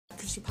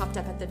she popped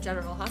up at the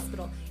General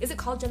Hospital. Is it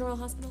called General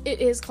Hospital? It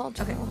is called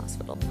General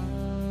Hospital.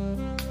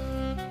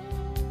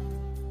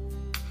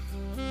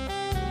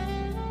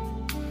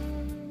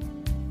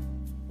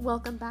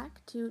 Welcome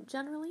back to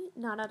Generally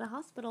Not at a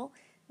Hospital.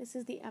 This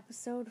is the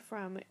episode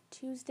from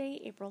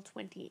Tuesday, April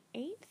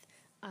 28th.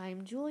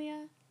 I'm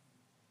Julia.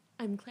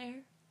 I'm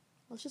Claire.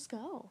 Let's just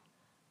go.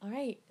 All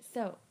right,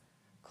 so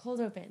cold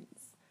opens.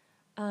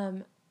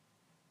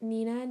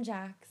 Nina and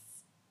Jax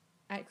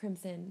at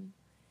Crimson.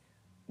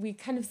 We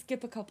kind of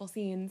skip a couple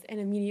scenes, and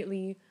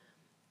immediately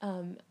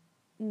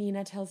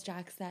Nina tells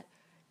Jax that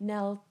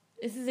Nell...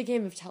 This is a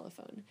game of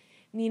telephone.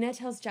 Nina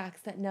tells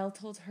Jax that Nell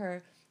told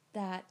her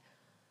that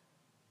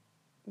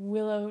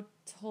Willow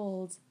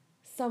told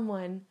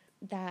someone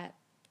that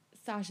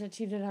Sasha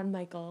cheated on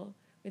Michael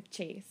with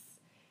Chase.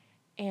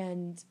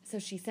 And so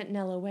she sent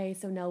Nell away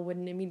so Nell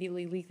wouldn't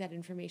immediately leak that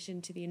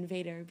information to the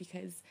invader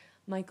because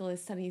Michael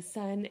is Sunny's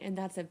son, and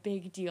that's a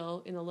big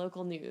deal in the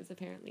local news,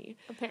 apparently.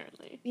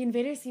 The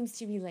invader seems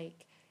to be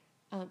like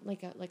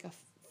a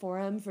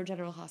forum for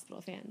General Hospital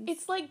fans.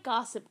 It's like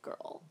Gossip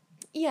Girl.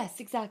 Yes,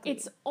 exactly.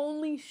 It's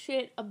only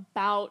shit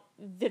about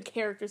the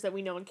characters that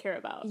we know and care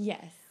about.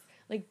 Yes.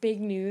 Like, big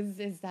news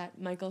is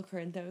that Michael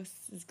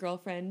Corinthos'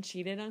 girlfriend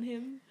cheated on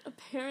him.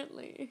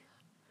 Apparently.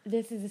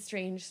 This is a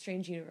strange,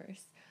 strange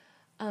universe.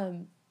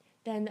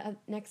 Then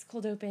next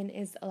cold open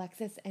is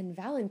Alexis and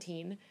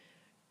Valentine,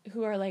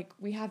 who are like,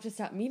 we have to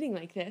stop meeting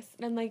like this.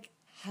 And I'm like,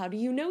 how do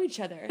you know each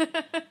other?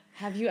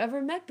 Have you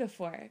ever met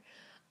before?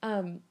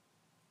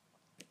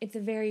 It's a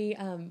very,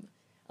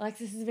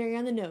 Alexis is very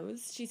on the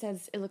nose. She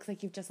says, it looks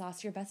like you've just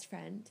lost your best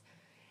friend.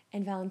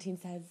 And Valentine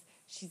says,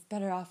 she's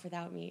better off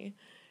without me.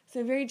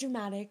 So very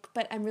dramatic,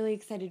 but I'm really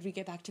excited we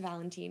get back to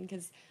Valentine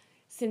because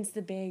since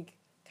the big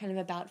kind of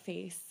about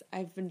face,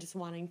 I've been just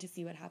wanting to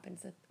see what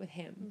happens with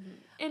him.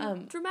 Mm-hmm.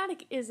 And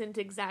dramatic isn't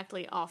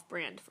exactly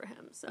off-brand for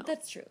him, so.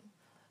 That's true.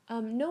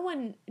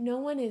 Everyone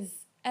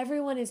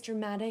is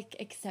dramatic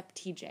except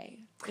TJ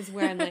is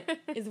where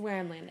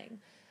I'm landing.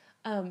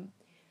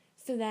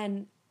 So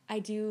then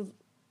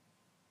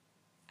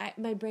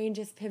my brain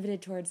just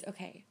pivoted towards,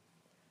 okay,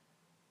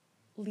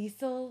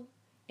 Liesl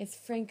is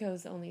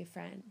Franco's only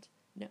friend.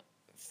 No,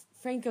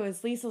 Franco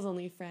is Liesl's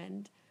only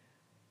friend.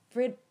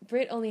 Britt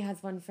only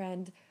has one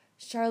friend.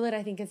 Charlotte,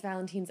 I think, is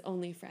Valentine's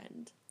only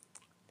friend.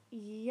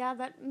 Yeah,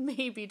 that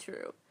may be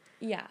true.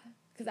 Yeah,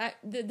 because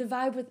the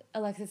vibe with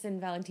Alexis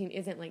and Valentine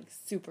isn't, like,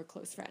 super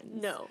close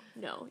friends. No.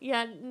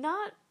 Yeah,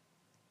 not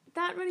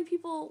that many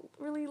people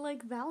really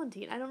like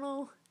Valentine. I don't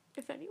know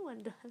if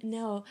anyone does.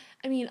 No.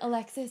 I mean,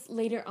 Alexis,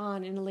 later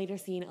on, in a later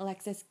scene,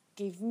 Alexis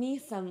gave me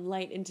some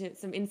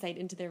insight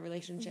into their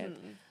relationship,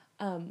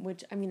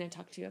 which, I mean, I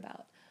talked to you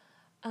about.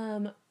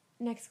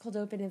 Next cold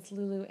open is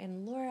Lulu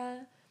and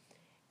Laura,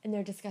 and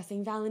they're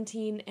discussing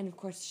Valentine, and of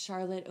course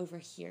Charlotte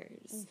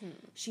overhears. Mm-hmm.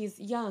 She's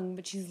young,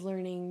 but she's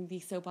learning the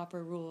soap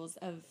opera rules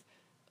of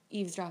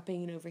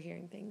eavesdropping and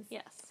overhearing things.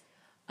 Yes.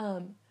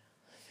 Brando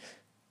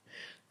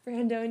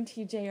and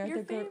TJ are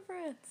your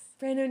favorites.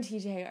 Brando and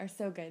TJ are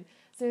so good.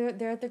 So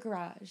they're at the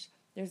garage.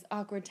 There's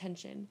awkward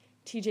tension.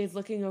 TJ's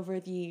looking over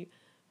the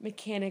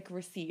mechanic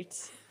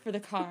receipt for the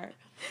car.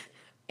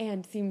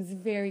 And seems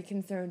very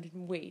concerned.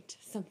 Wait,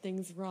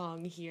 something's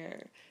wrong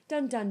here.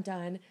 Dun, dun,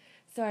 dun.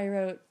 So I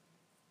wrote,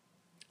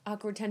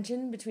 awkward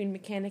tension between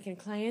mechanic and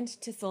client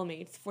to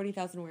soulmates,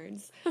 40,000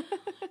 words.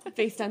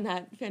 Based on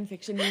that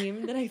fanfiction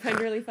meme that I find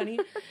really funny.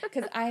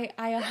 Because I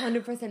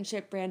 100%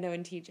 ship Brando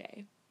and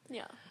TJ.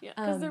 Yeah.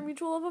 Because they're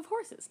mutual love of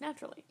horses,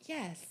 naturally.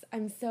 Yes,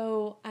 I'm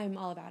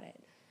all about it.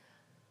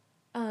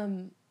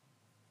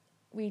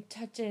 We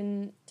touch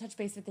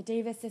base with the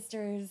Davis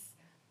sisters.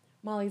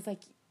 Molly's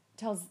like,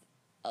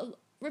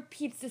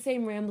 repeats the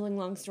same rambling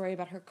long story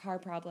about her car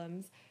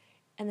problems,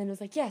 and then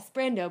was like, yes,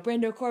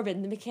 Brando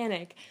Corbin, the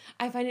mechanic.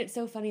 I find it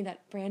so funny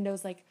that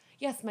Brando's like,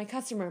 yes, my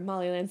customer,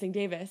 Molly Lansing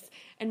Davis,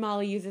 and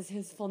Molly uses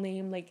his full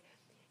name, like,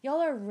 y'all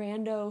are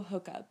rando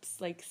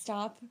hookups, like,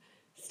 stop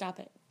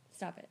it.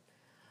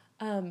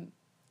 And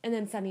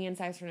then Sunny and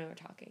Cyrus Renaud are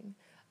talking.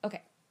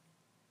 Okay.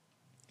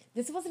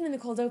 This wasn't in the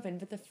cold open,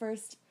 but the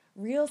first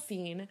real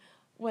scene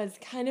was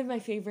kind of my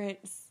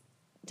favorite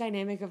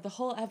dynamic of the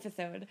whole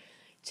episode.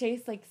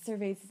 Chase, like,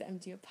 surveys his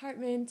empty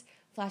apartment,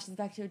 flashes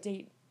back to a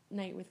date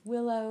night with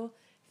Willow.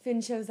 Finn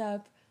shows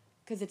up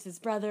because it's his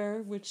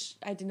brother, which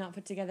I did not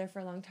put together for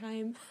a long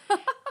time.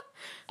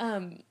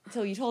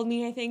 Till you told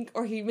me, I think.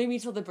 Or maybe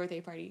told the birthday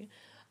party.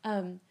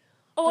 I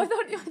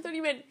thought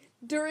you meant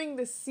during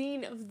the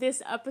scene of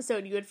this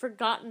episode you had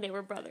forgotten they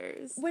were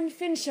brothers. When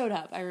Finn showed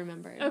up, I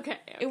remembered. Okay.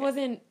 It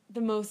wasn't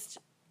the most,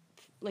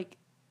 like,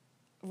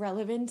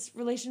 relevant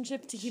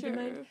relationship to keep in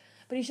mind.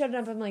 But he showed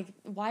up, I'm like,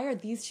 why are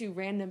these two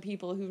random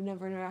people who've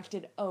never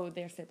interacted? Oh,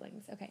 they're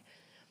siblings. Okay.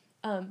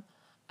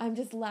 I'm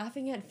just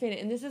laughing at Finn,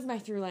 and this is my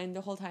through line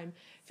the whole time.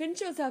 Finn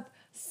shows up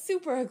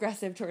super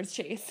aggressive towards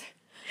Chase.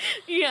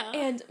 Yeah.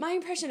 And my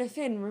impression of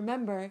Finn,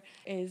 remember,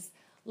 is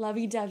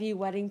lovey-dovey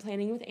wedding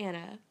planning with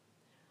Anna.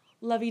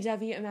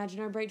 Lovey-dovey imagine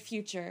our bright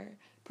future.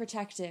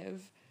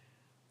 Protective.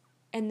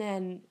 And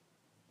then,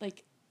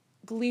 like,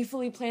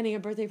 gleefully planning a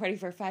birthday party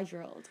for a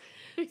 5-year-old.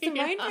 So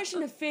my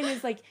impression of Finn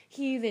is, like,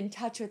 he's in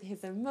touch with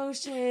his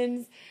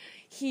emotions.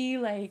 He's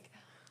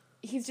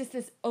just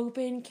this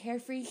open,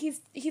 carefree.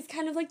 He's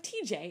kind of like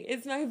TJ.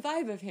 It's my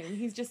vibe of him.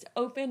 He's just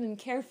open and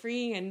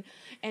carefree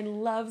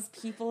and loves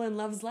people and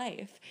loves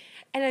life.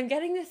 And I'm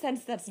getting the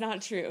sense that's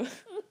not true.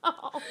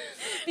 No.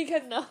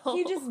 Because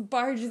he just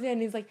barges in.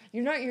 He's like,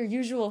 you're not your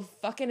usual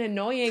fucking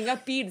annoying,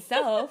 upbeat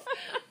self.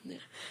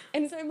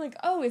 And so I'm like,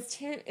 oh,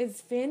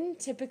 is Finn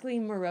typically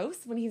morose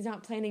when he's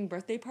not planning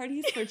birthday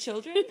parties for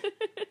children?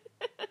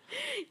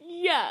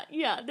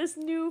 Yeah. This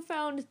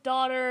newfound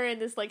daughter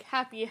and this, like,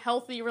 happy,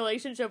 healthy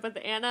relationship with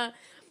Anna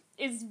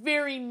is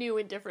very new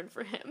and different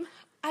for him.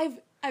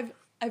 I've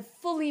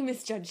fully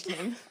misjudged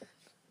him.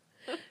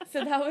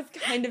 So that was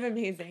kind of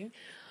amazing.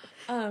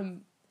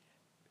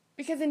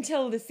 Because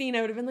until the scene,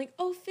 I would have been like,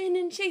 oh, Finn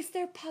and Chase,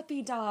 they're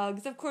puppy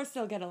dogs. Of course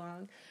they'll get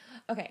along.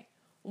 Okay,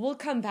 we'll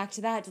come back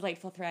to that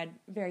delightful thread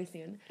very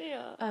soon.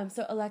 Yeah.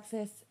 So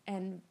Alexis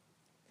and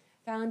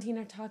Valentine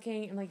are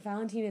talking, and, like,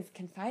 Valentine is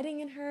confiding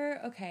in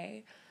her.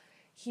 Okay.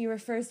 He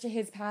refers to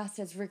his past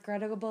as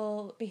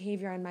regrettable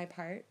behavior on my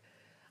part.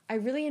 I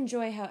really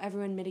enjoy how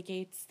everyone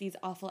mitigates these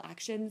awful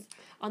actions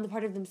on the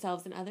part of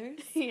themselves and others.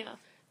 Yeah.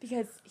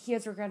 Because he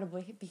has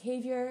regrettable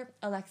behavior.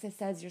 Alexis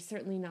says, you're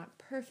certainly not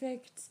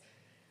perfect.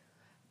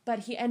 But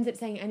he ends up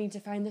saying, I need to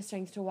find the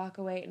strength to walk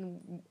away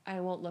and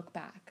I won't look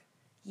back.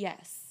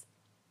 Yes.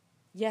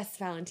 Yes,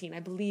 Valentine,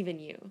 I believe in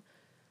you.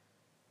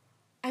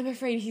 I'm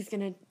afraid he's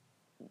going to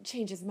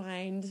change his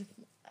mind.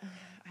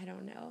 I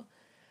don't know.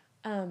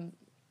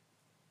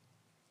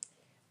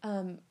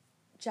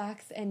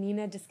 Jax and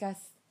Nina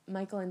discuss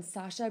Michael and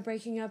Sasha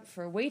breaking up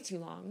for way too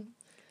long.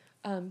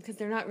 Because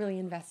they're not really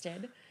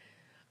invested.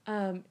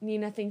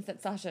 Nina thinks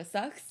that Sasha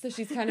sucks, so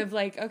she's kind of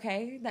like,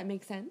 okay, that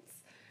makes sense.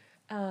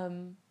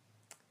 I'm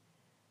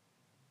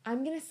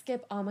going to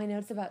skip all my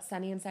notes about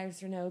Sunny and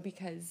Cyrus Renaud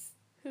because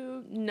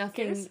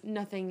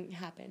nothing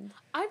happened.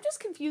 I'm just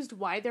confused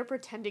why they're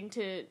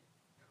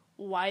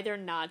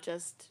not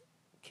just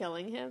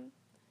killing him.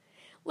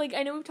 Like,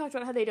 I know we've talked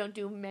about how they don't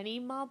do many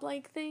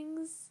mob-like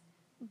things,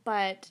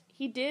 but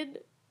he did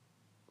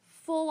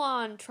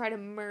full-on try to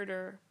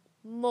murder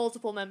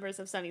multiple members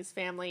of Sunny's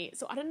family,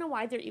 so I don't know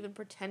why they're even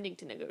pretending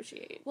to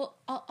negotiate. Well,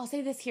 I'll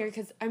say this here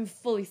because I'm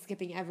fully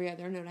skipping every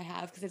other note I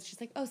have because it's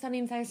just like, oh, Sunny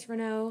and Cyrus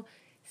Renaud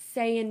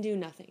say and do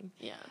nothing.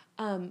 Yeah.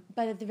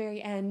 But at the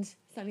very end,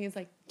 Sunny is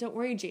like, don't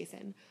worry,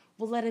 Jason.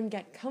 We'll let him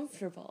get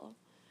comfortable.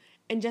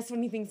 And just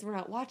when he thinks we're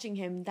not watching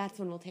him, that's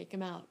when we'll take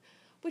him out.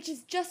 Which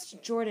is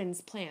just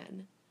Jordan's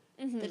plan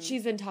that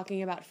she's been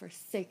talking about for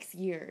 6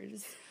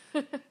 years.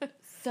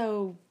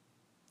 So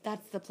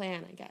that's the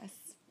plan, I guess.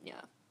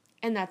 Yeah.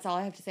 And that's all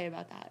I have to say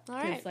about that. All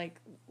right. It's like,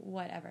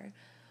 whatever.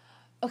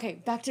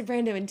 Okay, back to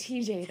Brando and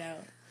TJ,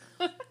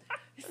 though.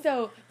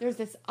 So there's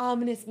this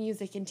ominous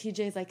music, and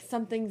TJ's like,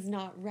 something's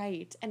not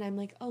right. And I'm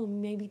like, oh,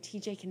 maybe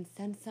TJ can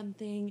sense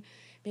something.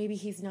 Maybe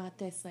he's not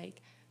this,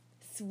 like,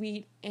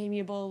 sweet,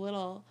 amiable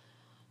little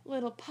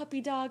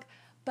puppy dog.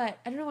 But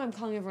I don't know why I'm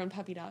calling everyone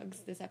puppy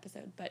dogs this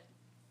episode. But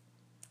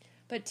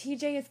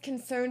TJ is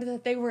concerned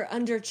that they were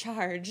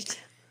undercharged.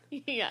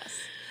 Yes.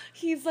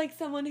 He's like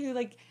someone who,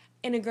 like,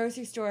 in a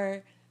grocery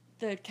store,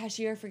 the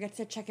cashier forgets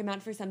to check him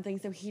out for something,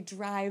 so he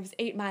drives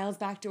 8 miles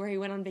back to where he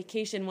went on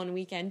vacation one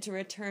weekend to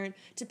return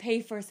to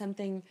pay for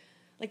something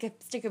like a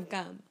stick of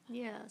gum.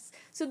 Yes.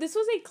 So this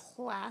was a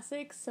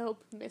classic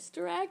soap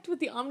misdirect with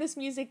the ominous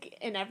music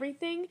and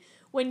everything,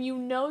 when you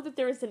know that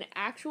there is an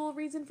actual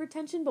reason for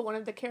tension, but one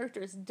of the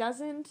characters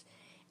doesn't.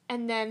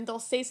 And then they'll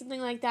say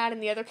something like that,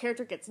 and the other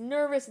character gets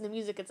nervous, and the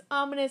music gets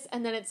ominous,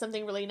 and then it's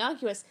something really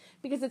innocuous,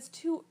 because it's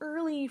too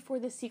early for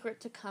the secret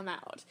to come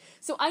out.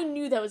 So I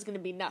knew that was going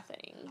to be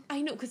nothing.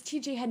 I know, because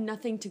TJ had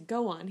nothing to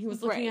go on. He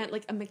was looking at,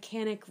 like, a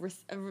mechanic,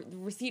 a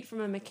receipt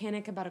from a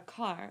mechanic about a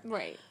car.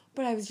 Right.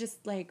 But I was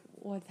just like,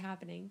 what's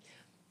happening?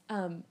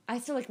 I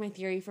still like my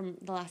theory from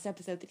the last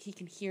episode that he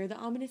can hear the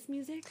omonous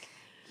music.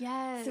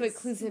 Yes. So it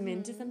clues him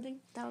into something.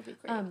 That would be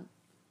great.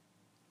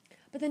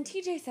 But then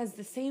TJ says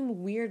the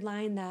same weird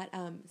line that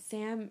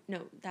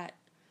that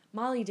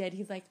Molly did.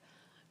 He's like,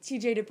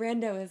 TJ to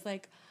Brando is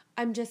like,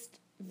 I'm just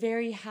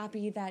very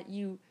happy that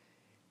you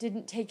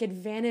didn't take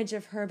advantage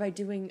of her by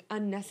doing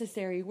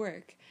unnecessary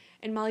work.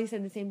 And Molly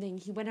said the same thing.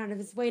 He went out of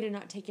his way to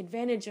not take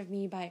advantage of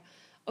me by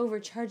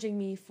overcharging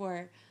me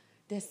for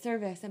this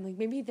service. I'm like,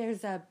 maybe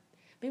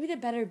the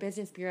Better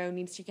Business Bureau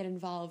needs to get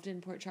involved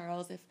in Port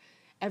Charles if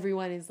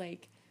everyone is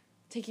like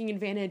taking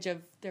advantage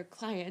of their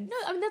clients. No,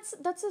 I mean,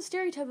 that's a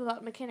stereotype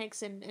about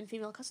mechanics and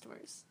female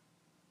customers.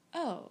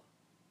 Oh.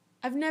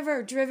 I've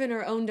never driven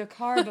or owned a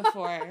car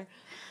before.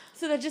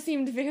 So that just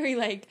seemed very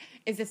like,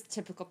 is this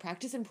typical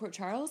practice in Port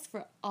Charles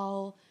for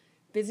all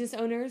business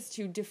owners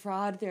to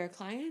defraud their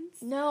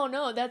clients? No,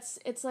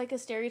 it's like a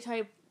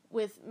stereotype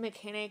with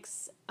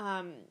mechanics,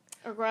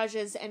 or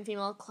garages and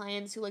female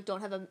clients who, like,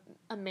 don't have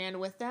a man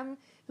with them,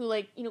 who,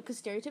 like, you know,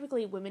 because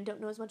stereotypically women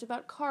don't know as much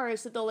about cars,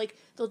 so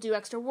they'll do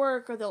extra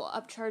work or they'll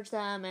upcharge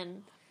them.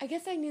 And I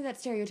guess I knew that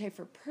stereotype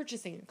for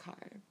purchasing a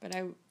car, but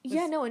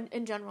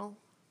in general.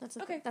 That's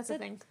a Okay, that's a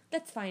thing.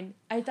 That's fine.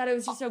 I thought it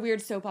was just a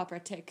weird soap opera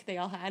tick they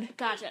all had.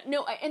 Gotcha.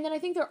 No, and then I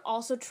think they're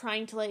also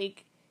trying to,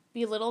 like,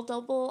 be a little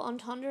double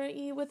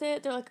entendre-y with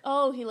it. They're like,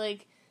 oh, he,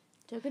 like,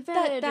 took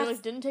advantage, or,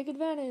 like, didn't take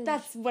advantage.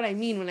 That's what I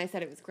mean when I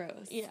said it was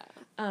gross. Yeah.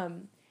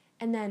 And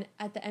then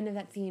at the end of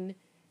that scene,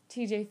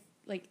 TJ,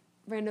 like,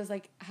 Brando's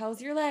like,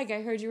 how's your leg?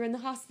 I heard you were in the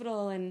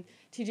hospital. And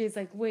TJ's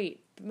like,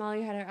 wait,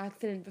 Molly had her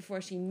accident before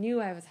she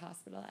knew I was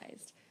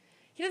hospitalized.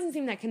 He doesn't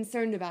seem that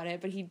concerned about it,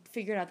 but he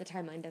figured out the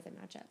timeline doesn't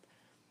match up.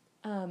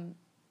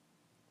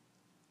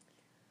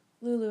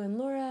 Lulu and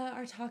Laura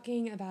are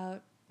talking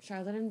about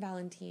Charlotte and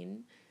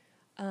Valentine.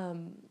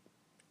 And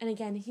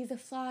again, he's a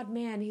flawed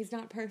man. He's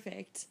not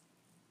perfect.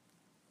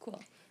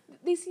 Cool.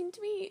 They seem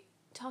to be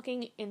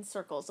talking in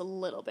circles a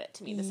little bit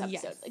to me this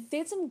episode. Yes. Like, they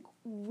had some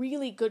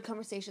really good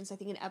conversations, I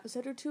think, an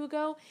episode or two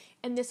ago,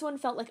 and this one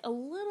felt like a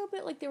little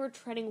bit like they were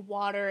treading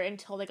water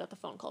until they got the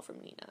phone call from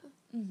Nina.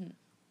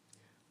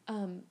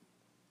 Mm-hmm.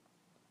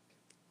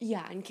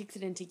 Yeah, and kicks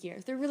it into gear.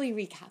 They're really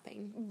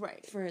recapping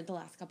Right. for the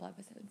last couple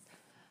episodes.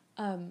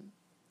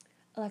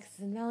 Alexis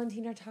and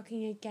Valentine are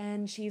talking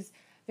again. She's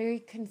very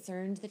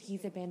concerned that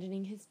he's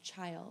abandoning his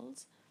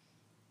child.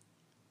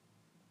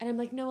 And I'm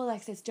like, no,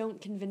 Alexis,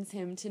 don't convince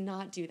him to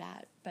not do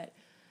that. But,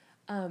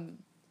 and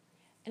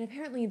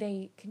apparently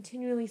they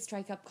continually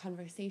strike up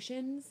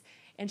conversations,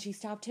 and she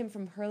stopped him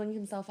from hurling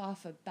himself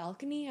off a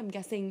balcony. I'm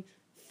guessing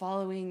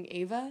following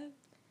Ava,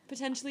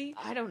 potentially.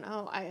 I don't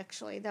know.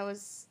 That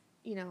was,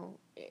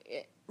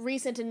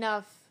 recent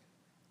enough,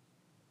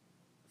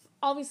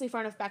 obviously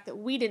far enough back that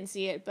we didn't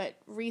see it, but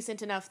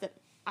recent enough that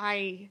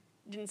I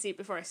didn't see it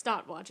before I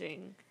stopped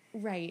watching.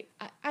 Right.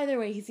 Either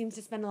way, he seems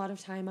to spend a lot of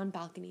time on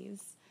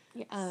balconies.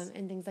 Yes.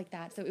 And things like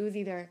that. So it was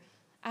either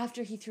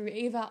after he threw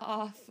Ava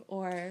off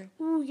or...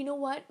 Ooh, you know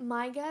what?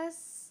 My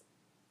guess...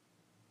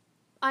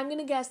 I'm going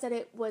to guess that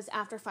it was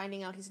after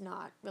finding out he's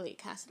not really a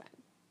Cassadine.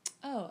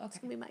 Oh, okay. That's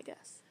going to be my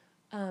guess.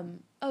 So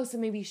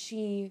maybe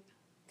she...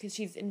 Because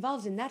she's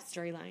involved in that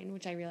storyline,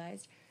 which I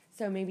realized.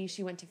 So maybe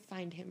she went to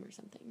find him or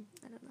something.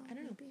 I don't know.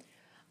 Maybe.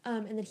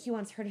 And then he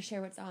wants her to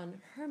share what's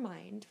on her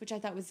mind, which I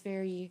thought was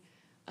very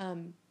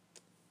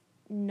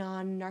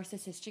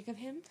non-narcissistic of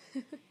him.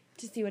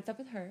 To see what's up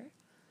with her.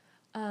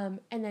 And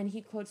then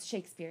he quotes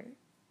Shakespeare.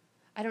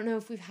 I don't know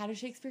if we've had a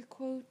Shakespeare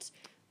quote.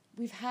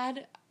 We've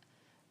had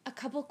a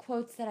couple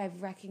quotes that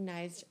I've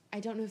recognized. I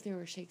don't know if they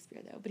were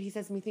Shakespeare, though. But he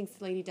says, methinks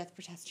the lady doth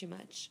protest too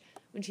much.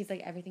 When she's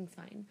like, everything's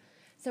fine.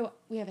 So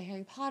we have a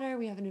Harry Potter.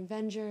 We have an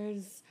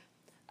Avengers.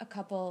 A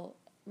couple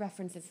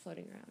references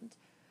floating around.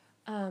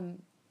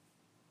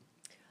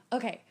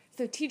 Okay,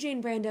 so TJ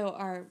and Brando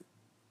are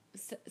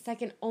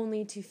second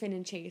only to Finn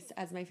and Chase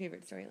as my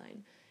favorite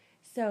storyline.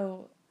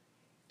 So...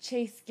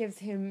 Chase gives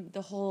him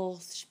the whole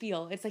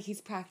spiel. It's like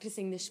he's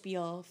practicing the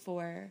spiel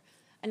for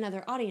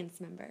another audience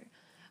member.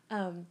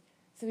 So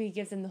he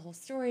gives him the whole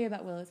story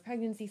about Willow's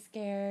pregnancy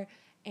scare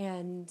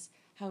and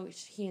how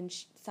he and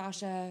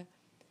Sasha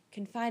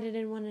confided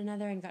in one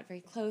another and got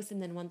very close,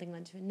 and then one thing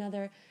led to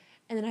another.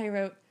 And then I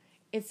wrote,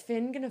 is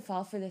Finn going to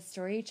fall for this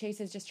story? Chase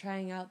is just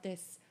trying out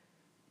this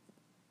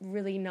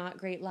really not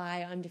great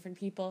lie on different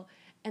people.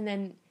 And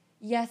then...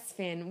 Yes,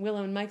 Finn,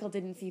 Willow and Michael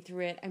didn't see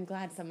through it. I'm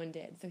glad someone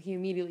did. So he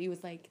immediately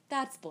was like,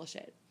 that's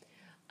bullshit.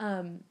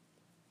 All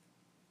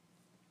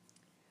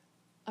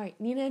right,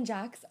 Nina and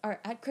Jax are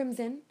at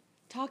Crimson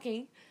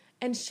talking,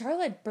 and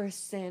Charlotte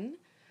bursts in.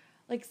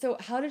 Like, so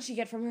how did she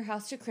get from her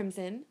house to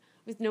Crimson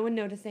with no one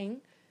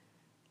noticing?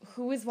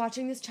 Who is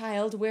watching this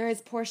child? Where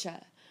is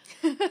Portia?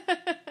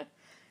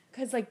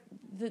 Because, like,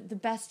 the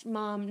best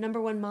mom, number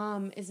one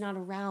mom, is not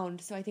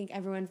around. So I think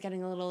everyone's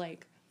getting a little,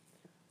 like...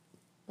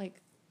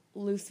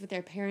 loose with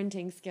their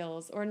parenting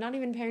skills, or not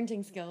even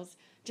parenting skills,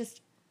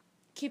 just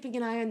keeping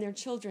an eye on their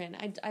children.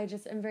 I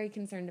just am very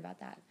concerned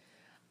about that.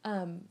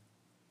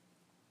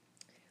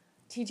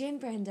 TJ and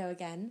Brando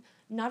again,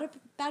 not a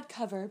bad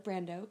cover,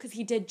 Brando, because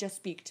he did just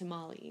speak to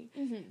Molly.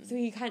 Mm-hmm. So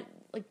he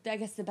I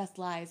guess the best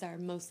lies are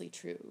mostly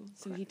true.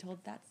 So Correct. He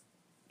told that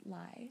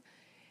lie.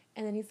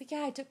 And then he's like,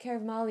 yeah, I took care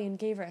of Molly and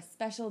gave her a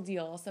special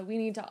deal, so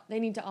they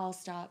need to all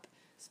stop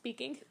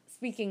speaking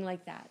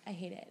like that. I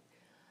hate it.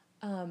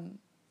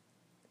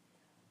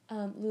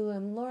 Lulu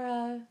and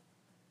Laura,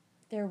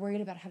 they're worried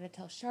about how to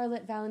tell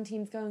Charlotte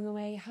Valentine's going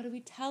away. How do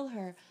we tell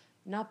her?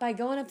 Not by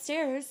going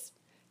upstairs.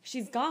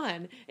 She's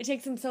gone. It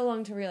takes them so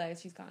long to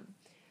realize she's gone.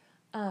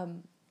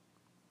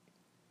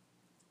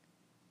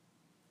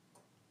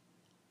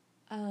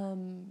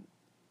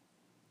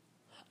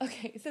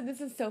 Okay, so this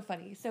is so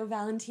funny. So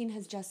Valentine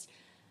has just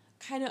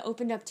kind of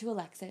opened up to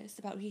Alexis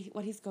about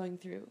what he's going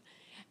through.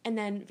 And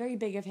then, very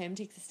big of him,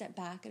 takes a step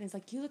back and is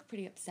like, you look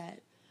pretty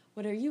upset.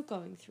 What are you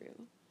going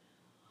through?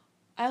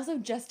 I also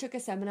just took a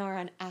seminar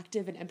on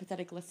active and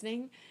empathetic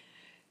listening.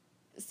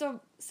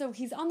 So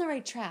he's on the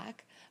right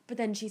track, but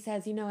then she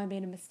says, I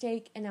made a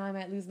mistake and now I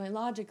might lose my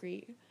law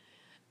degree.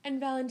 And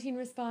Valentine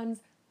responds,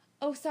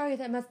 oh, sorry,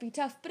 that must be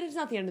tough, but it's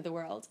not the end of the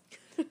world.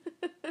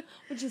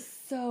 Which is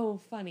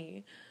so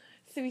funny.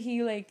 So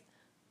he,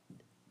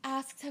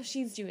 asks how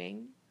she's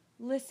doing,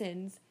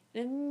 listens,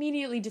 and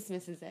immediately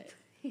dismisses it.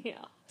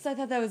 Yeah. So I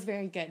thought that was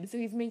very good. So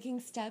he's making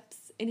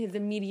steps in his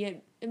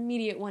immediate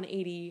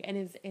 180,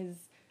 and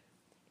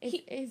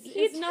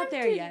he's not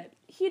there yet.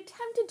 He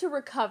attempted to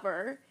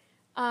recover,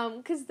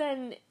 because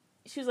then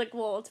she was like,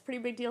 well, it's a pretty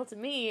big deal to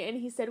me.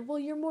 And he said, well,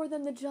 you're more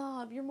than the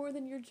job. You're more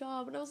than your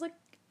job. And I was like,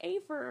 A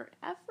for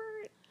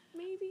effort,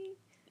 maybe?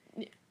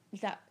 It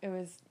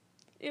was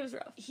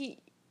rough.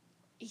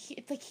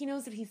 It's like he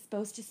knows what he's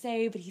supposed to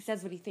say, but he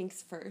says what he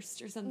thinks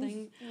first or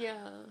something.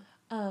 Yeah.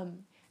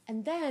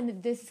 And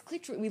then this is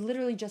clicked. We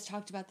literally just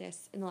talked about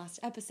this in the last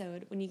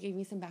episode when you gave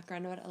me some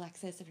background about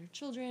Alexis and her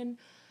children.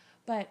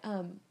 But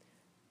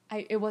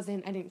I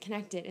didn't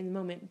connect it in the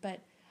moment, but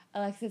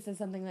Alexis says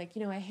something like,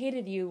 I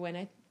hated you when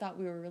I thought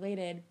we were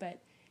related, but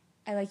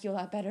I like you a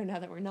lot better now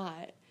that we're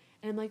not.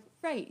 And I'm like,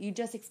 right, you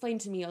just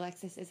explained to me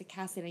Alexis is a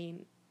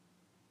Cassadine,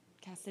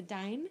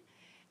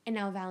 and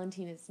now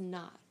Valentine is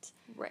not.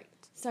 Right.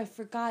 So I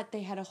forgot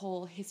they had a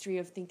whole history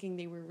of thinking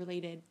they were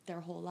related their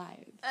whole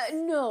lives.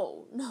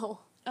 No.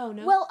 Oh,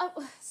 no? Well,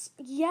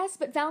 yes,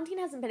 but Valentine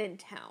hasn't been in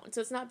town, so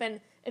it's not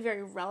been a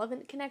very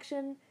relevant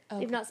connection.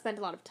 Okay. They've not spent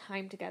a lot of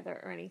time together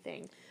or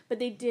anything, but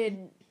they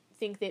did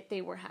think that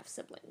they were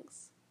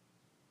half-siblings.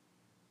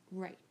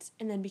 Right.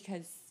 And then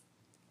because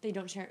they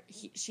don't share,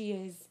 she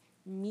is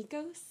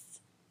Mikos,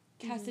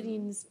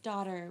 Cassadine's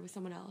daughter, with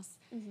someone else,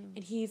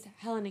 and he's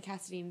Helena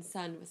Cassadine's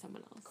son with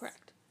someone else.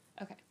 Correct.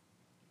 Okay.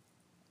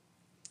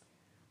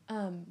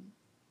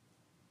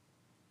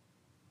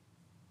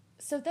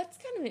 So that's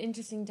kind of an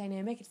interesting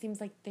dynamic. It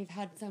seems like they've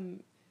had some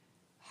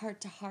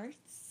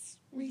heart-to-hearts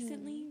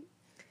recently.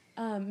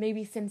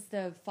 Maybe since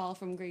the fall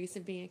from grace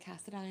of being a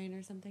Cassadine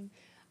or something.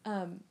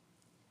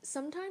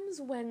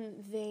 Sometimes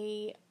when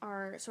they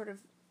are sort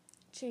of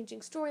changing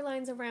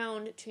storylines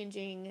around,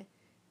 changing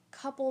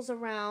couples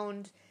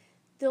around,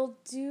 they'll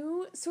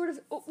do sort of...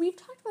 We've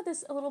talked about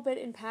this a little bit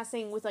in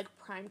passing with, like,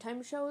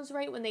 primetime shows,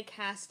 right? When they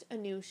cast a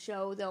new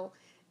show, they'll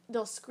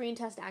screen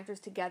test actors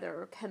together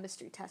or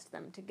chemistry test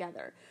them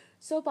together.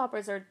 Soap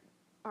operas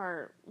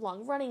are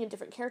long-running and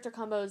different character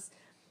combos,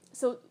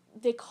 so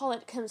they call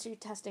it chemistry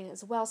testing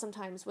as well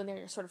sometimes when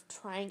they're sort of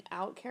trying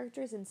out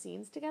characters and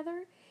scenes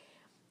together.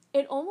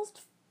 It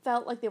almost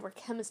felt like they were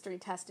chemistry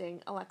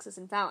testing Alexis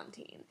and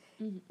Valentine.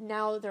 Mm-hmm.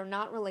 Now they're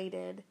not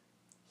related.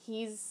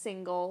 He's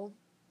single.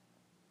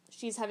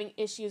 She's having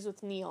issues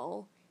with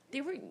Neil.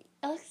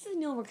 Alexis and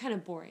Neil were kind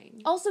of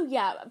boring. Also,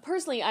 yeah,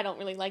 personally, I don't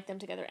really like them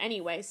together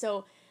anyway,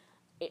 so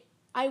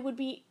I would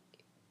be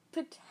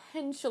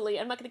potentially,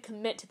 I'm not going to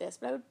commit to this,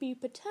 but I would be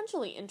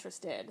potentially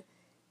interested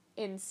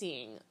in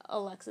seeing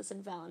Alexis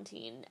and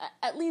Valentine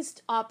at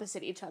least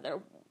opposite each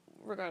other,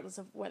 regardless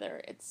of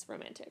whether it's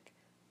romantic.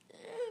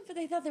 But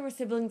they thought they were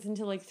siblings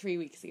until like 3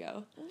 weeks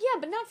ago. Yeah,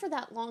 but not for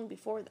that long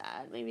before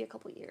that. Maybe a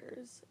couple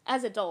years.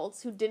 As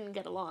adults who didn't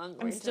get along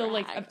or I'm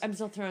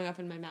still throwing up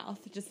in my mouth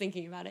just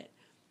thinking about it.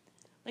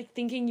 Like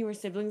thinking you were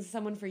siblings with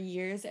someone for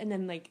years and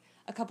then like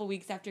a couple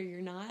weeks after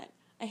you're not.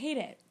 I hate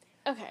it.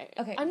 Okay.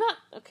 Okay. I'm not...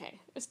 Okay.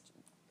 It's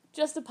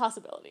just a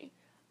possibility.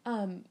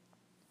 I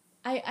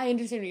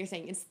understand what you're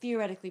saying. It's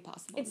theoretically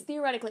possible. It's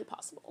theoretically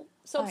possible.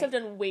 Soaps have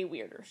done way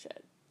weirder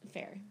shit.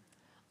 Fair.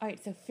 All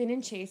right, so Finn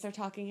and Chase are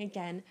talking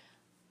again.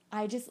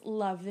 I just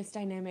love this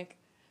dynamic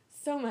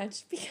so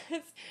much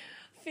because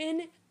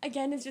Finn,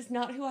 again, is just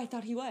not who I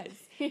thought he was.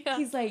 Yeah.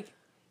 He's like,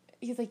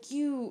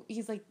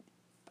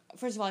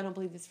 first of all, I don't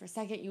believe this for a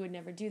second. You would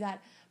never do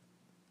that.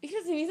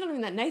 He's not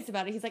even that nice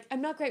about it. He's like,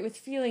 I'm not great with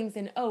feelings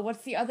and,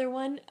 what's the other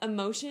one?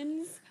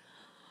 Emotions?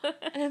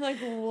 And I'm like,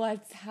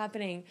 what's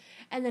happening?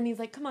 And then he's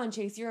like, come on,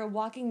 Chase, you're a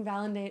walking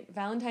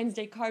Valentine's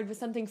Day card with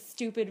something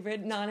stupid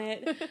written on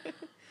it.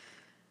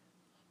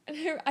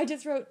 And I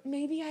just wrote,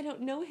 maybe I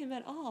don't know him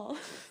at all.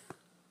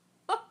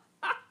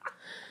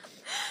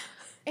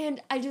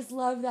 And I just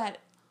love that.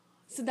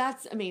 So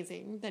that's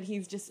amazing that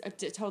he's just a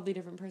totally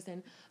different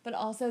person. But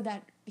also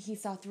that he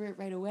saw through it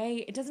right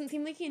away. It doesn't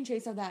seem like he and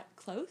Chase are that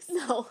close.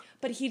 No.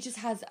 But he just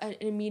has an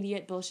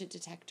immediate bullshit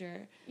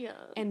detector. Yeah.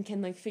 And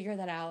can like figure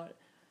that out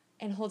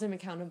and hold him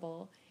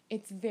accountable.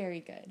 It's very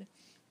good.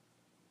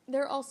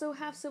 They're also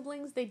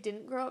half-siblings. They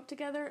didn't grow up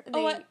together.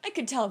 I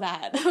could tell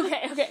that.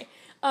 Okay.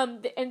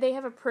 And they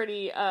have a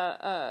pretty,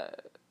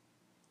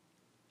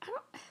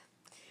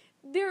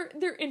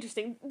 they're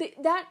interesting.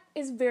 That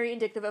is very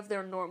indicative of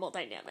their normal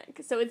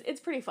dynamic. So it's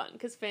pretty fun,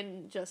 because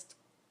Finn just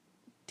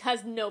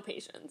has no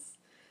patience.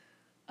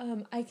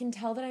 I can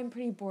tell that I'm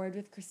pretty bored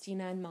with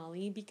Christina and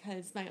Molly,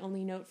 because my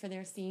only note for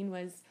their scene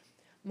was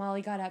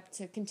Molly got up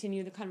to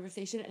continue the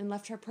conversation and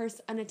left her purse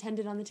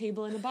unattended on the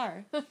table in a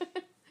bar.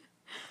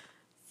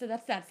 So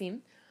that's that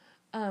scene.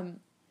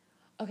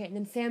 Okay, and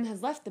then Sam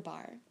has left the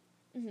bar.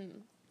 Mm-hmm.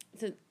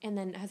 So and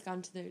then has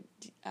gone to the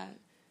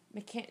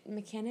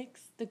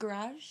mechanics, the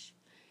garage.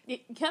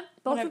 Yep,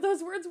 both of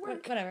those words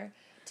work. Whatever.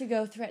 To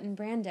go threaten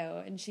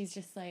Brando, and she's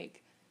just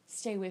like,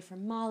 stay away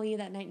from Molly,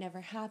 that night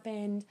never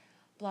happened,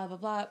 blah, blah,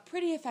 blah.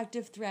 Pretty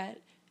effective threat.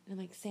 And I'm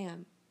like,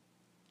 Sam,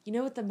 you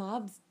know what the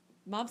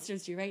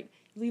mobsters do, right?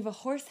 You leave a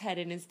horse head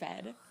in his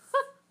bed.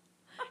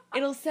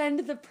 It'll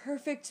send the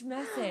perfect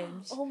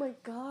message. Oh my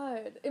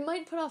god. It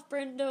might put off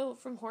Brando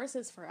from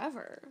horses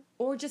forever.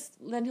 Or just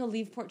then he'll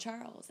leave Port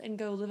Charles and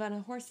go live on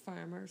a horse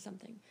farm or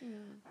something.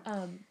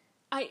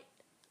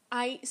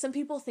 Some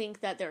people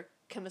think that they're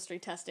chemistry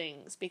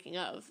testing, speaking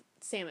of,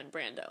 Sam and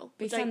Brando,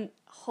 which Based on- I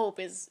hope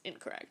is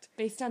incorrect.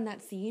 Based on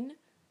that scene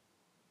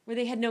where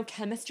they had no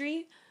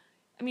chemistry.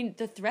 I mean,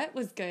 the threat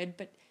was good,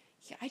 but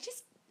yeah,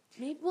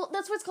 maybe Well,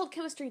 that's what's called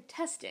chemistry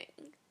testing.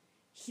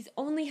 he's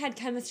only had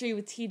chemistry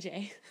with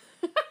TJ.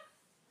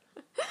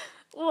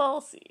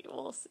 We'll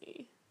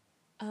see.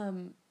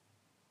 All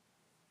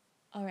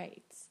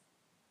right.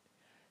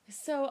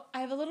 So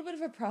I have a little bit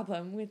of a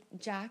problem with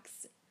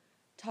Jax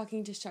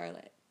talking to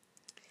Charlotte.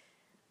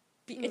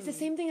 It's the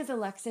same thing as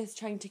Alexis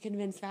trying to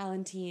convince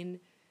Valentine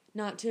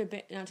not to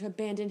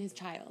abandon his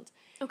child.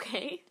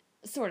 Okay.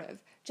 Sort of.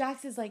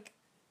 Jax is like,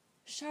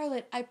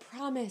 Charlotte, I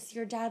promise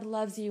your dad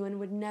loves you and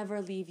would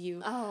never leave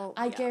you. Oh,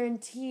 I yeah.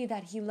 guarantee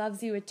that he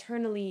loves you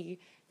eternally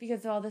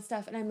because of all this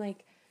stuff. And I'm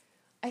like,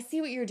 I see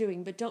what you're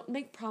doing, but don't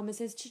make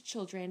promises to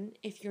children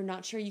if you're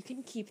not sure you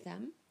can keep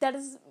them. That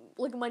is,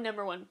 like, my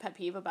number one pet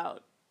peeve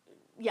about...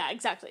 Yeah,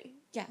 exactly.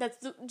 Yeah.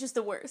 That's just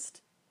the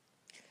worst.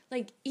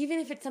 Like, even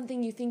if it's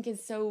something you think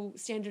is so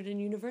standard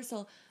and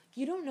universal,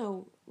 you don't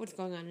know what's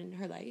going on in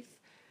her life.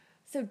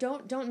 So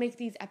don't make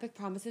these epic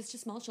promises to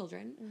small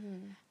children. Mm-hmm.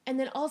 And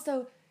then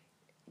also,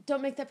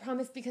 don't make that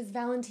promise because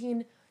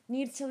Valentine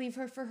needs to leave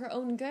her for her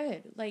own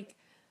good. Like,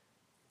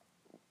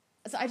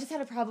 so I just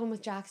had a problem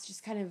with Jax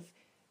just kind of,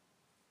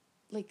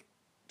 like,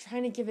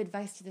 trying to give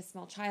advice to this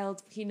small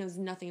child. He knows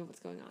nothing of what's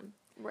going on.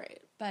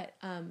 Right. But,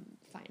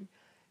 fine.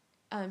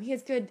 He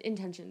has good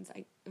intentions.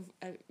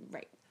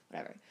 Right,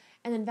 whatever.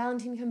 And then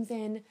Valentine comes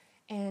in,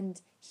 and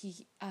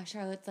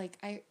Charlotte's like,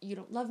 you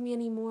don't love me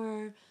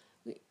anymore.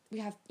 We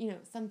have,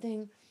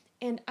 something.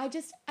 And I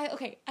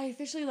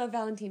officially love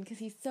Valentine because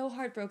he's so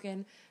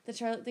heartbroken that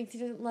Charlotte thinks he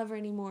doesn't love her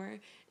anymore.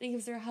 And he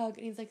gives her a hug,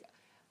 and he's like,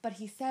 but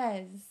he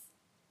says,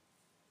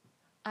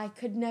 I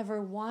could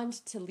never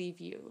want to leave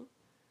you.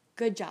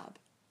 Good job.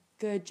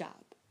 Good job.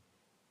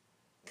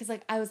 Because,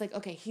 like, I was like,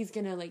 okay, he's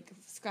going to, like,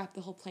 scrap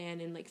the whole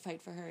plan and, like,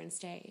 fight for her and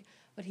stay.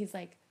 But he's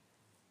like,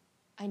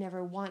 I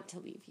never want to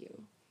leave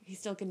you. He's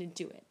still going to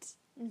do it.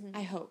 Mm-hmm.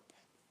 I hope.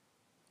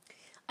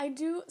 I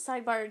do,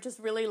 sidebar, just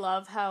really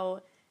love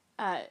how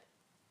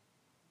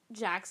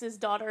Jax's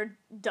daughter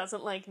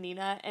doesn't like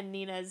Nina, and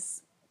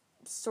Nina's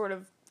sort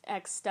of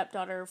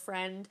ex-stepdaughter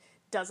friend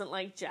doesn't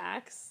like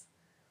Jax.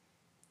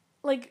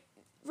 Like,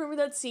 remember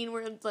that scene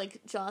where,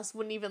 like, Joss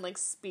wouldn't even, like,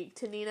 speak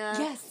to Nina?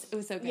 Yes, it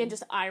was so good. And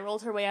just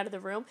eye-rolled her way out of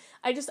the room.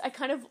 I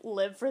kind of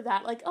live for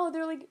that. Like, oh,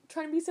 they're, like,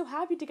 trying to be so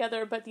happy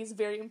together, but these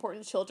very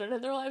important children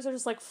in their lives are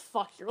just like,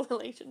 fuck your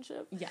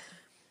relationship. Yeah,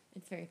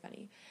 it's very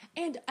funny.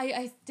 And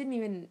I didn't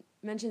even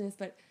mention this,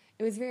 but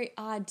it was very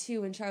odd,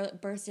 too, when Charlotte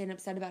burst in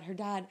upset about her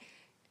dad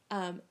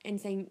and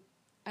saying,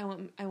 I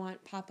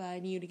want Papa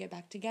and you to get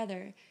back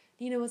together.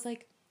 Nina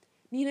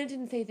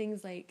didn't say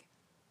things like,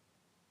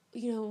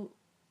 your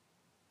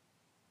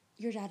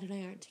dad and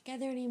I aren't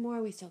together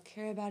anymore, we still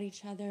care about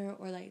each other,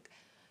 or like,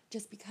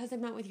 just because I'm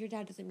not with your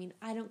dad doesn't mean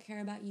I don't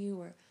care about you,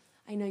 or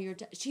I know your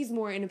dad. She's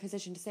more in a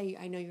position to say,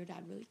 I know your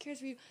dad really cares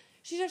for you.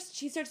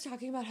 She starts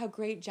talking about how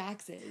great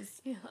Jax is.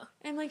 Yeah.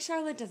 And I'm like,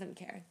 Charlotte doesn't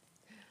care.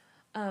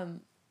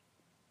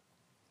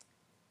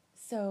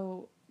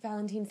 So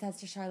Valentine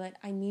says to Charlotte,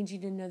 I need you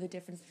to know the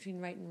difference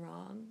between right and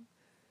wrong.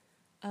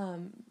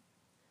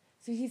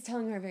 So he's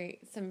telling her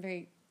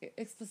very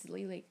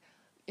explicitly, like,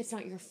 it's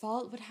not your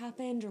fault what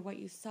happened or what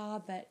you saw,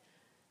 but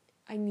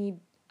I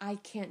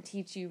can't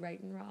teach you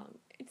right and wrong.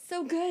 It's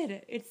so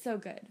good. It's so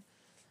good.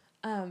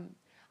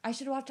 I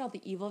should watch all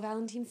the evil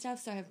Valentine stuff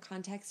so I have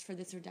context for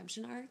this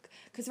redemption arc.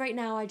 Because right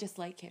now I just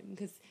like him.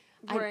 Because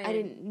Right. I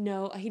didn't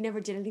know, he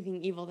never did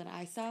anything evil that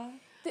I saw.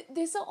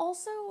 This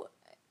also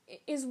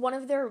is one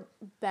of their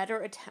better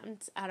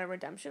attempts at a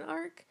redemption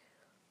arc.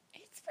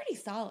 It's pretty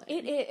solid.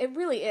 It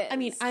really is. I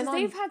mean,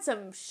 they've had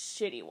some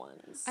shitty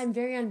ones. I'm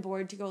very on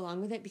board to go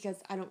along with it because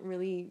I don't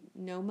really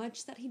know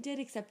much that he did,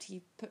 except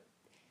he put...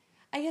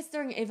 I guess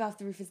throwing Ava off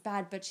the roof is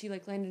bad, but she,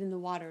 like, landed in the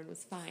water and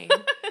was fine.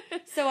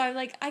 So I'm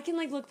like, I can,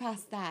 like, look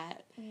past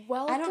that.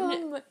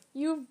 Welcome.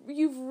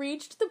 You've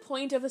reached the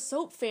point of a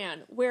soap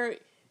fan where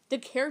the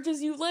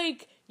characters you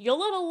like, you'll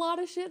let a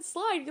lot of shit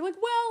slide. You're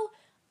like, well,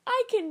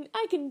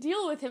 I can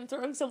deal with him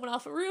throwing someone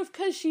off a roof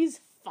because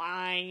she's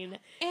fine.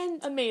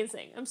 And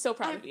amazing. I'm so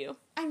proud of you.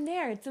 I'm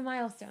there. It's a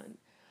milestone.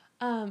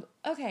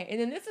 Okay, and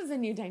then this is a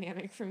new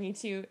dynamic for me,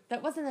 too.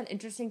 That wasn't that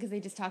interesting because they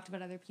just talked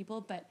about other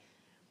people, but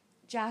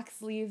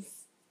Jax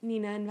leaves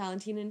Nina and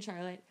Valentine and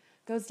Charlotte,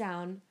 goes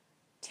down,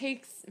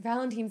 takes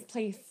Valentine's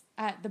place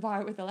at the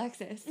bar with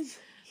Alexis.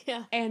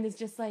 Yeah. And is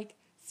just like,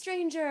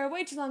 stranger,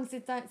 way too long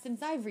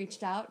since I've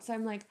reached out. So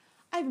I'm like,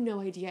 I have no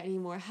idea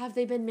anymore. Have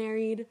they been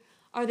married?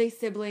 Are they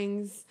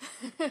siblings?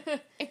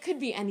 It could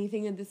be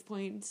anything at this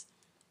point.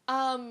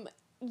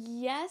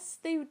 Yes,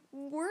 they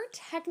were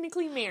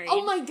technically married.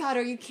 Oh my god,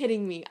 are you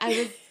kidding me?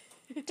 I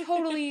was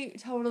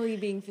totally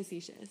being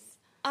facetious.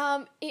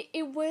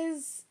 It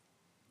was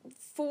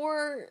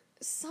for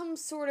some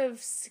sort of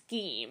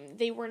scheme.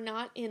 They were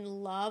not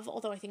in love,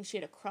 although I think she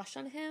had a crush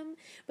on him,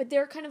 but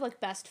they're kind of like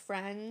best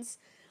friends.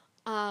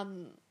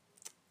 And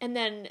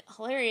then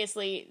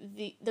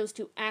hilariously, those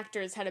two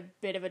actors had a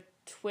bit of a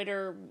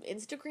Twitter,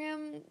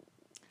 Instagram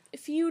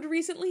feud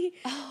recently.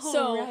 Oh,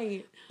 so,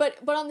 right. But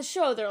on the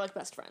show, they're like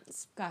best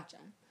friends. Gotcha.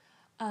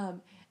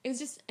 It was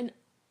just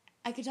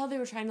I could tell they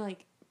were trying to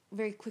like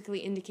very quickly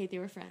indicate they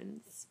were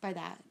friends by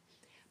that.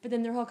 But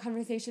then their whole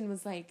conversation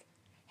was like,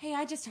 hey,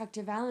 I just talked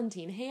to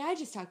Valentine. Hey, I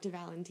just talked to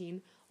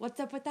Valentine. What's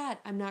up with that?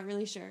 I'm not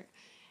really sure.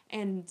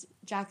 And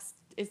Jax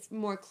is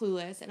more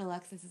clueless, and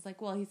Alexis is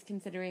like, well, he's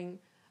considering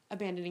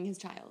abandoning his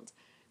child.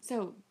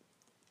 So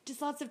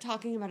just lots of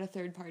talking about a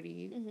third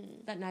party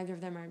that neither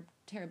of them are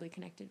terribly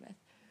connected with.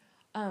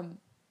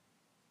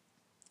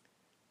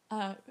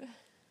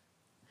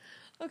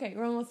 Okay,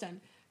 we're almost done.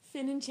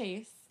 Finn and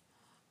Chase.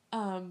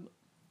 Finn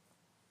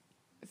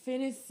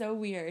is so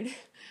weird.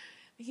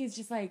 He's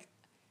just like,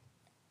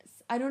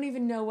 I don't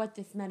even know what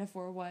this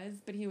metaphor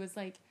was, but he was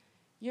like,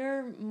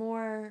 you're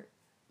more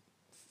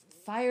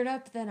fired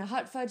up than a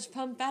hot fudge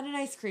pump at an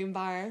ice cream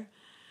bar.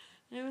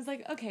 And I was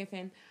like, okay,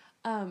 Finn.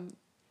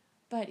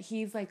 But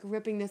he's like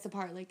ripping this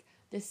apart. Like,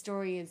 this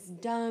story is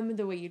dumb.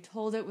 The way you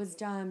told it was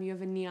dumb. You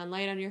have a neon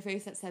light on your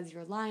face that says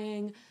you're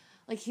lying.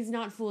 Like, he's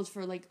not fooled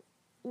for like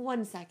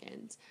 1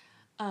 second.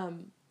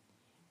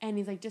 And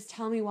he's like, just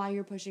tell me why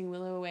you're pushing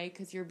Willow away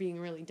because you're being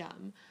really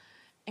dumb.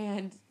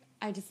 And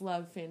I just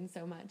love Finn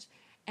so much.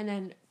 And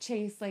then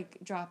Chase, like,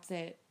 drops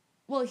it.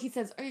 Well, he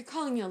says, are you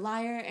calling me a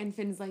liar? And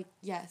Finn's like,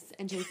 yes.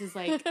 And Chase is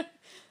like,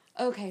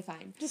 okay,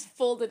 fine. Just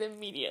folded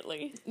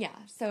immediately. Yeah.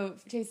 So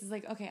Chase is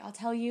like, okay, I'll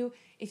tell you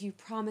if you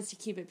promise to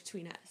keep it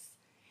between us.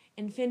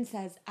 And Finn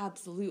says,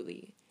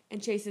 absolutely.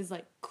 And Chase is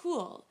like,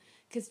 cool.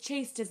 Because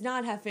Chase does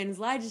not have Finn's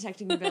lie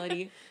detecting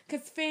ability.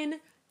 Because Finn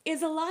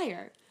is a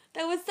liar.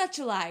 That was such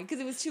a lie. Because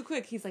it was too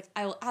quick. He's like,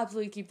 I will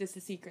absolutely keep this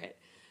a secret.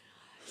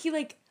 He,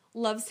 like,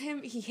 loves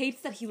him. He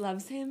hates that he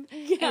loves him.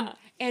 Yeah.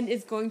 And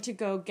is going to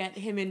go get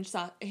him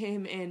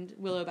and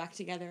Willow back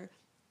together.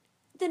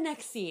 The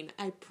next scene,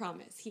 I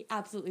promise. He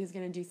absolutely is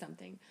going to do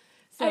something.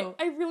 So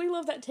I really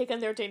love that take on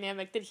their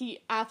dynamic, that he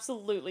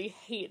absolutely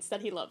hates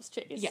that he loves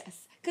Chase.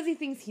 Yes. Because he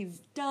thinks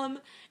he's dumb,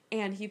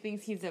 and he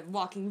thinks he's a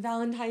walking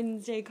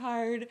Valentine's Day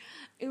card.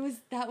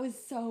 That was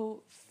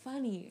so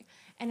funny.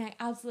 And I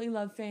absolutely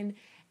love Finn,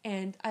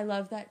 and I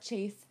love that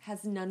Chase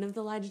has none of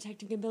the lie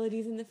detecting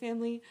abilities in the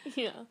family.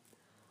 Yeah.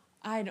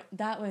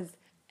 That was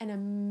an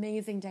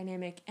amazing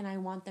dynamic, and I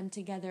want them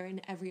together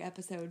in every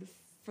episode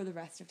for the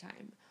rest of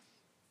time.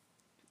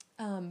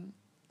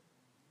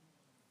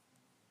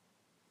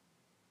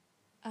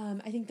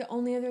 I think the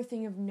only other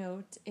thing of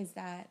note is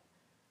that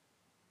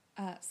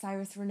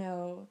Cyrus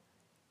Renaud,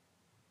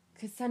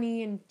 because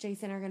Sunny and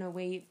Jason are going to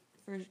wait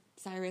for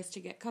Cyrus to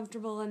get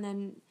comfortable and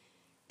then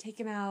take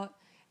him out,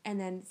 and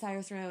then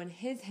Cyrus Renaud and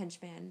his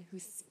henchman, who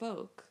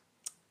spoke,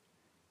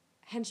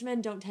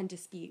 henchmen don't tend to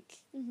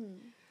speak,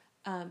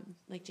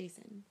 like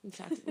Jason. We've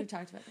talked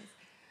about this.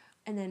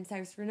 And then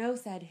Cyrus Renaud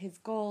said his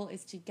goal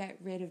is to get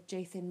rid of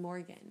Jason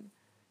Morgan.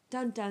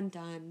 Dun, dun,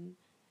 dun.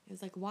 It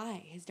was like,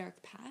 why? His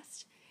dark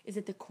past? Is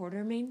it the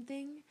Quartermain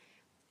thing?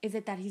 Is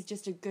it that he's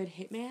just a good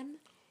hitman?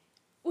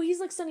 Well,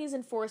 he's like Sunny's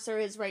enforcer,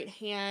 his right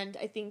hand.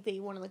 I think they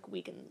want to like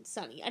weaken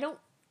Sunny.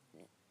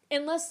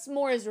 Unless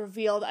more is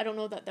revealed, I don't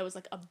know that was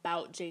like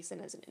about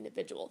Jason as an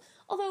individual.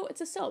 Although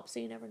it's a soap,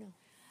 so you never know.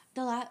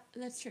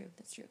 That's true.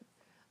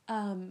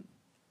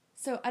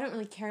 So I don't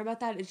really care about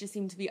that. It just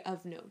seemed to be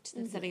of note.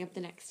 That's setting up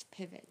the next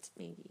pivot,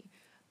 maybe.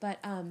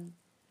 But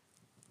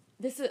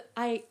this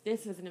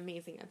was an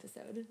amazing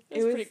episode.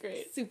 It was pretty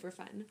great. Super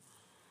fun.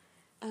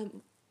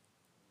 Did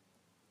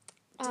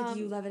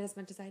you love it as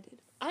much as I did?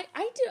 I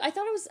do. I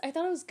thought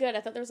it was good. I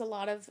thought there was a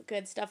lot of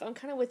good stuff. I'm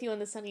kind of with you on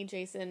the Sunny,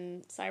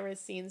 Jason,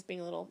 Cyrus scenes being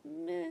a little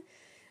meh.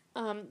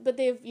 But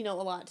they've, a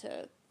lot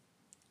to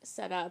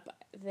set up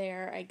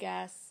there, I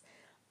guess.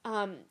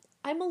 I'm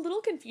a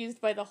little confused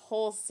by the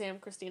whole Sam,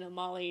 Christina,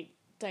 Molly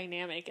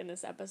dynamic in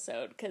this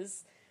episode,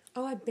 because...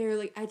 Oh, I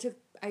barely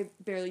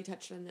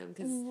touched on them,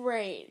 because...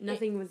 Right.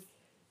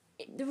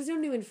 There was no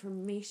new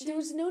information. There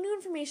was no new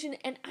information,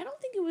 and I don't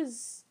think it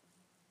was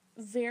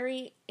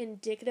very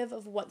indicative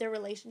of what their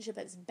relationship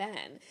has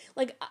been.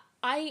 Like,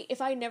 if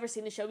I had never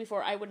seen the show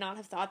before, I would not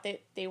have thought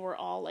that they were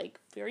all, like,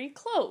 very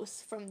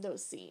close from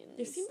those scenes.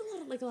 There seemed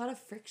a lot of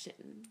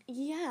friction.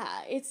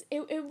 Yeah, it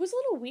was a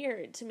little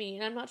weird to me,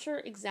 and I'm not sure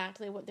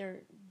exactly what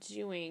they're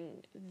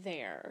doing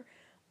there.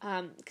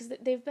 Because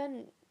they've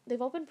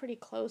all been pretty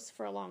close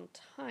for a long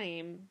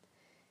time.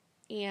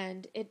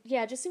 And it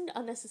just seemed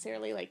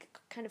unnecessarily, like,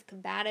 kind of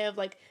combative.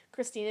 Like,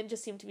 Christina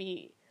just seemed to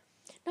be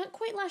not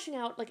quite lashing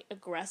out, like,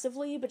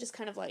 aggressively, but just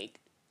kind of, like,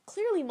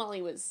 clearly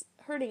Molly was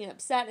hurting and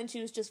upset, and she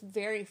was just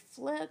very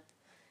flip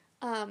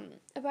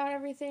about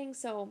everything,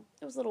 so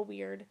it was a little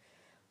weird.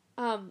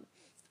 So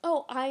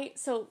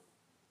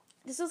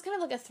this was kind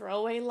of like a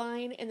throwaway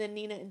line in the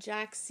Nina and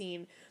Jack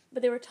scene,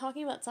 but they were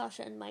talking about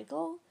Sasha and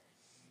Michael,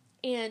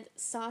 and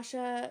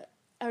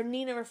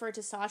Nina referred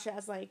to Sasha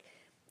as, like,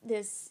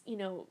 this,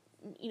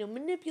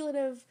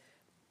 manipulative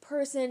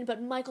person,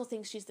 but Michael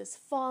thinks she's this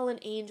fallen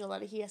angel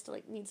that he has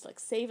to needs to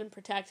save and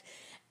protect.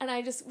 And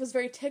I just was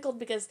very tickled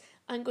because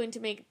I'm going to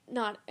make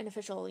not an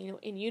official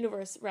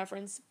in-universe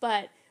reference,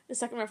 but the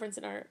second reference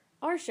in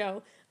our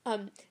show,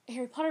 a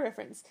Harry Potter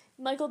reference.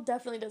 Michael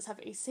definitely does have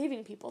a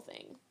saving people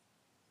thing.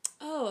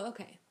 Oh,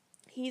 okay.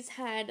 He's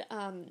had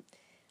I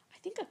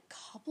think a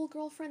couple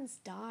girlfriends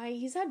die.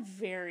 He's had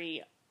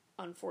very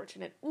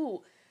unfortunate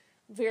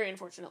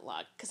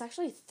luck, because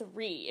actually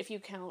 3 if you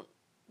count.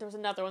 There was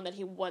another one that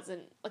he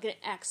wasn't, an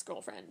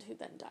ex-girlfriend who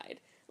then died,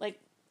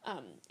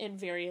 in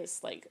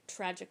various,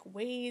 tragic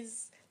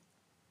ways.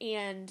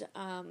 And,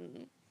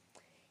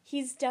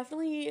 he's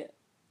definitely,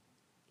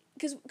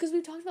 because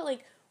we've talked about,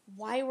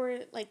 why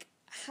we're,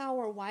 how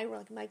or why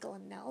we're, Michael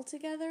and Nell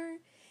together.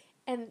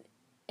 And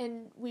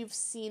we've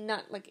seen,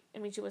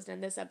 she wasn't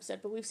in this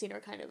episode, but we've seen her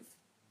kind of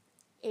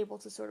able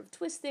to sort of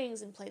twist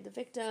things and play the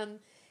victim.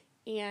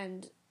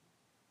 And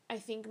I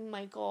think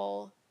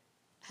Michael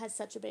has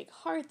such a big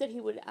heart that he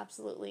would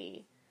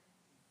absolutely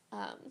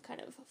kind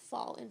of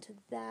fall into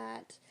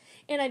that.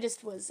 And I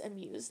just was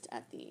amused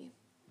at the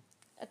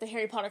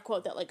Harry Potter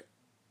quote that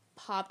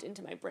popped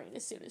into my brain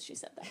as soon as she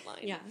said that line.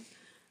 Yeah,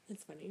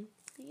 that's funny.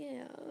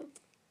 Yeah.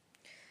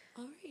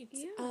 All right.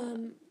 Yeah.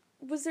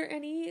 Was there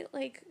any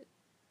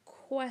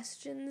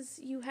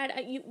questions you had?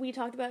 We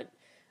talked about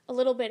a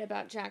little bit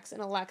about Jax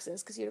and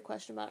Alexis because you had a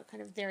question about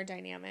kind of their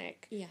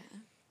dynamic. Yeah.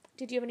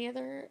 Did you have any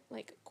other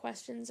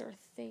questions or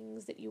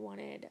things that you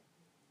wanted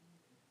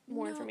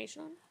more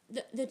information on?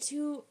 The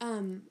two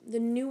the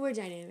newer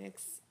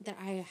dynamics that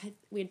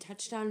we had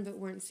touched on but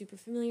weren't super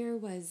familiar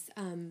was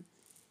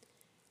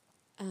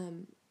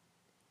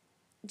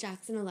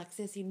Jax and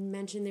Alexis. You'd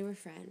mentioned they were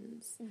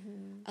friends.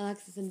 Mm-hmm.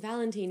 Alexis and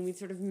Valentine, we'd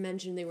sort of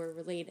mentioned they were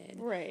related.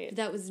 Right.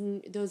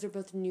 Those are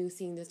both new,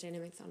 seeing those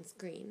dynamics on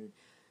screen.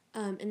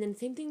 And then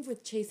same thing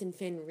with Chase and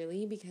Finn,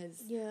 really,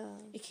 because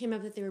it came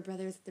up that they were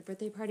brothers at the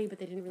birthday party, but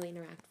they didn't really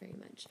interact very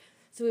much.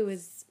 So it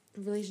was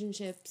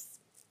relationships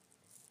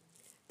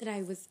that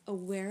I was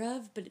aware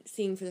of, but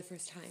seeing for the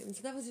first time.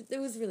 So it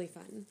was really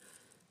fun.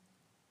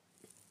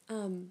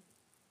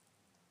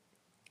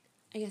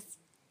 I guess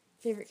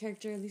favorite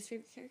character, least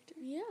favorite character?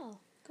 Yeah,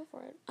 go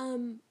for it.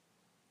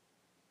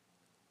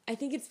 I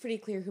think it's pretty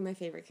clear who my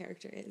favorite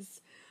character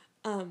is.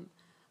 I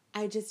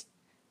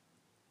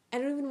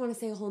don't even want to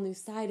say a whole new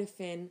side of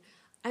Finn.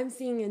 I'm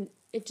seeing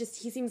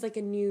he seems like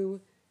a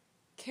new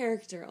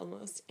character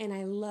almost, and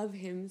I love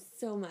him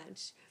so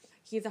much.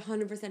 He's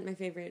 100% my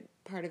favorite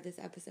part of this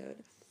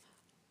episode.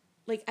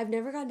 I've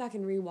never gone back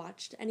and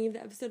rewatched any of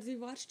the episodes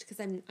we've watched because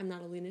I'm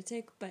not a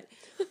lunatic, but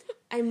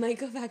I might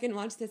go back and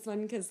watch this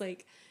one because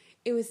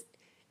it was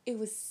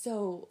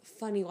so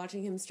funny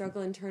watching him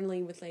struggle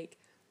internally with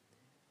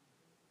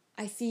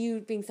I see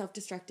you being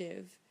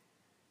self-destructive.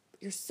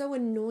 You're so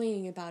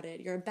annoying about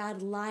it. You're a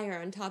bad liar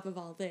on top of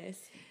all this.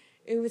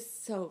 It was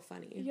so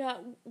funny. Yeah,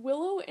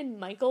 Willow and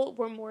Michael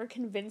were more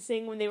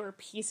convincing when they were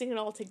piecing it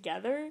all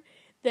together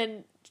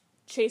than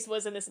Chase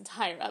was in this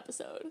entire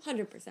episode.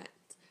 100%.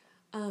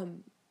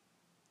 And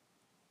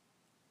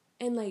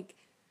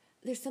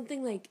there's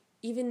something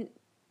even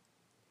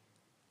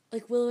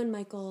Willow and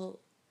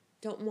Michael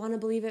don't want to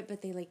believe it,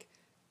 but they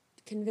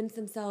convince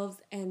themselves,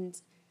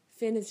 and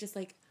Finn is just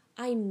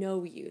I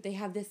know you. They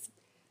have this,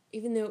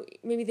 even though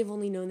maybe they've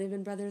only known they've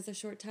been brothers a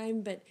short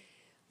time, but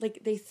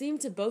they seem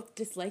to both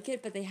dislike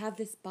it, but they have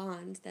this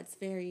bond that's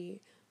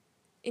very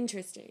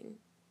interesting.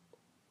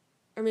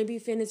 Or maybe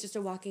Finn is just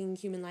a walking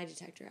human lie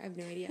detector. I have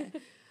no idea.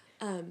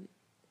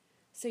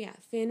 So yeah,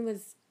 Finn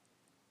was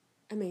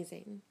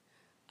amazing.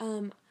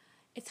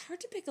 It's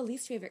hard to pick a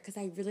least favorite because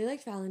I really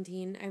liked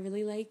Valentine. I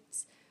really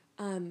liked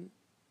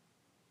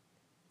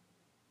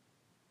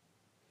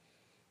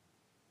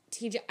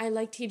TJ. I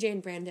liked TJ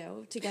and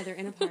Brando together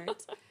and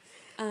apart.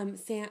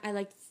 I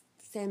liked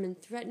Sam in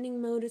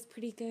threatening mode is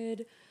pretty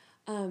good.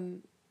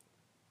 I'm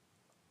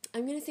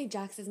gonna say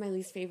Jax is my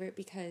least favorite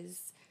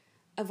because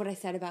of what I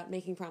said about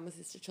making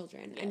promises to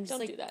children. Yeah,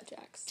 don't do that,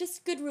 Jax.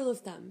 Just good rule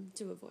of thumb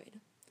to avoid.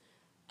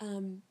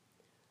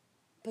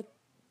 But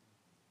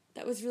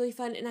that was really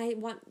fun, and I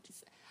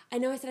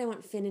know I said I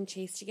want Finn and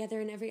Chase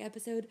together in every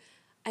episode.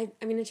 I'm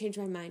gonna change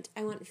my mind.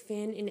 I want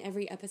Finn in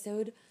every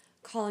episode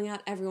calling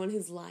out everyone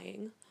who's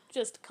lying.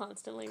 Just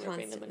constantly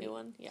ripping them a new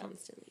one. Yeah.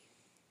 Constantly.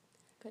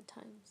 Good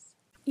times.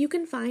 You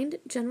can find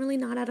Generally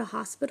Not at a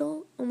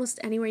Hospital almost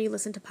anywhere you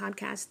listen to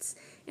podcasts,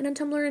 and on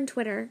Tumblr and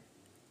Twitter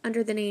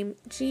under the name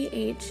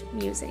GH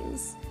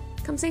Musings.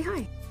 Come say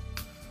hi.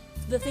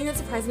 The thing that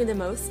surprised me the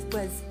most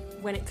was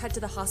when it cut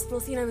to the hospital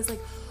scene. I was like,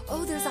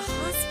 oh, there's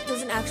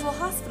an actual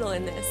hospital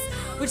in this,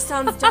 which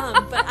sounds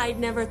dumb, but I'd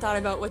never thought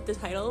about what the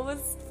title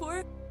was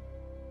for.